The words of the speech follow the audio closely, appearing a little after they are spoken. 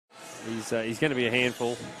He's going to be a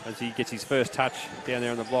handful as he gets his first touch down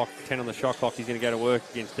there on the block. 10 on the shot clock. He's going to go to work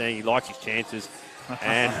against Dang. He likes his chances.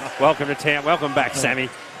 And welcome to town. Welcome back, Sammy.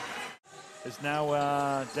 Is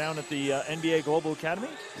now down at the NBA Global Academy.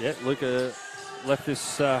 Yeah, Luca left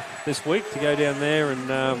this week to go down there,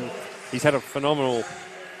 and he's had a phenomenal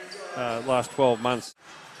last 12 months.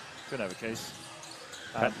 Could have a case.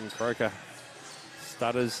 Patton Croker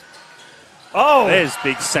stutters. Oh, there's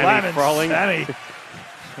big Sammy Froling. Sammy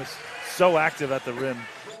so active at the rim.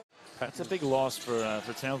 That's a big loss for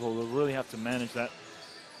Townsville. They'll really have to manage that.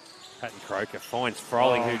 Patton Croker finds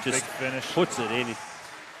Froling, who just puts it in.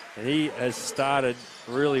 And he has started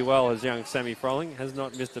really well as young Sammy Froling. Has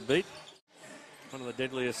not missed a beat. One of the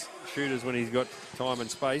deadliest shooters when he's got time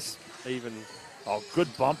and space.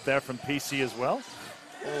 Good bump there from PC as well.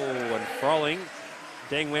 Oh, and Froling.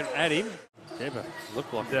 Deng went at him. Never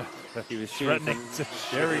looked like he was shooting from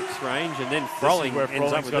Derek's range, and then Froling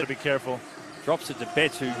ends up with got to be careful. Drops it to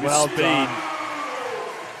Betts, who well with speed. Done.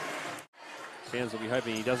 Towns will be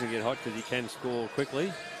hoping he doesn't get hot because he can score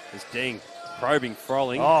quickly. There's Deng probing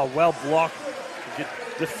Froling. Oh, well blocked. Get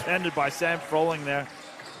defended by Sam Froling there.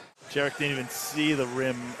 Jarek didn't even see the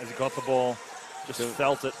rim as he got the ball. Just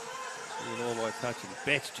felt it. All by touch, and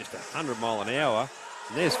Betts just 100 mile an hour.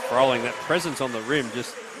 And there's Froling. That presence on the rim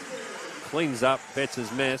just cleans up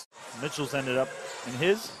Betts' mess. Mitchell's ended up in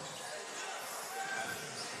his.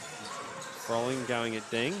 Froling going at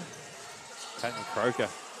Deng. Patton Croker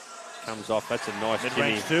comes off. That's a nice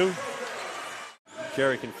mid-range too.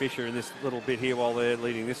 Jarek and Fisher in this little bit here while they're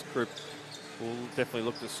leading this group will definitely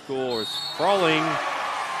look to score as Froling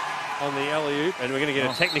on the alley-oop. And we're going to get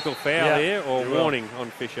a technical foul here or warning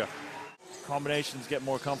on Fisher. Combinations get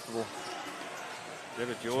more comfortable.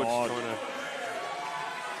 Trevor George trying to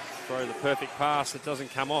throw the perfect pass that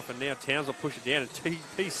doesn't come off, and now Towns will push it down. And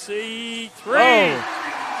TPC 3.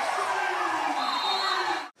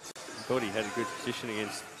 Thought he had a good position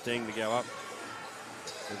against Deng to go up.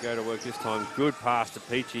 He'll go to work this time. Good pass to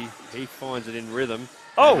Peachy. He finds it in rhythm.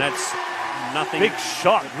 Oh, and that's nothing. Big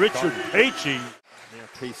shot, Richard Peachy. Now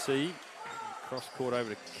PC cross court over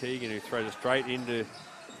to Keegan, who throws it straight into.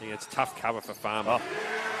 I think it's tough cover for Farmer.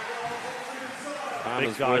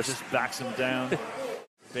 Big guy just backs him down.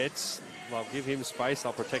 Betts, they'll give him space.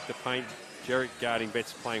 They'll protect the paint. Jarek guarding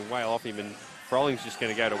Betts, playing way off him, and Froling's just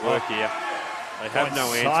going to go to work here. They have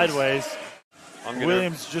no answers. Sideways.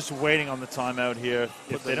 Williams just waiting on the timeout here.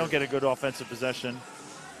 If they don't get a good offensive possession.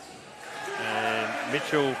 And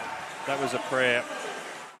Mitchell, that was a prayer.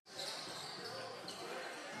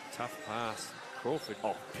 Tough pass. Crawford.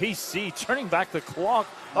 Oh, PC turning back the clock.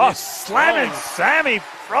 Oh, slamming Sammy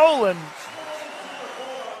Froling.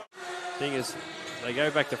 Thing is, they go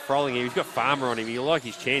back to Froling here. He's got Farmer on him. You like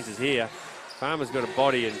his chances here. Farmer's got a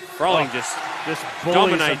body, and Froling just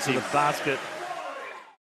dominates him to the basket.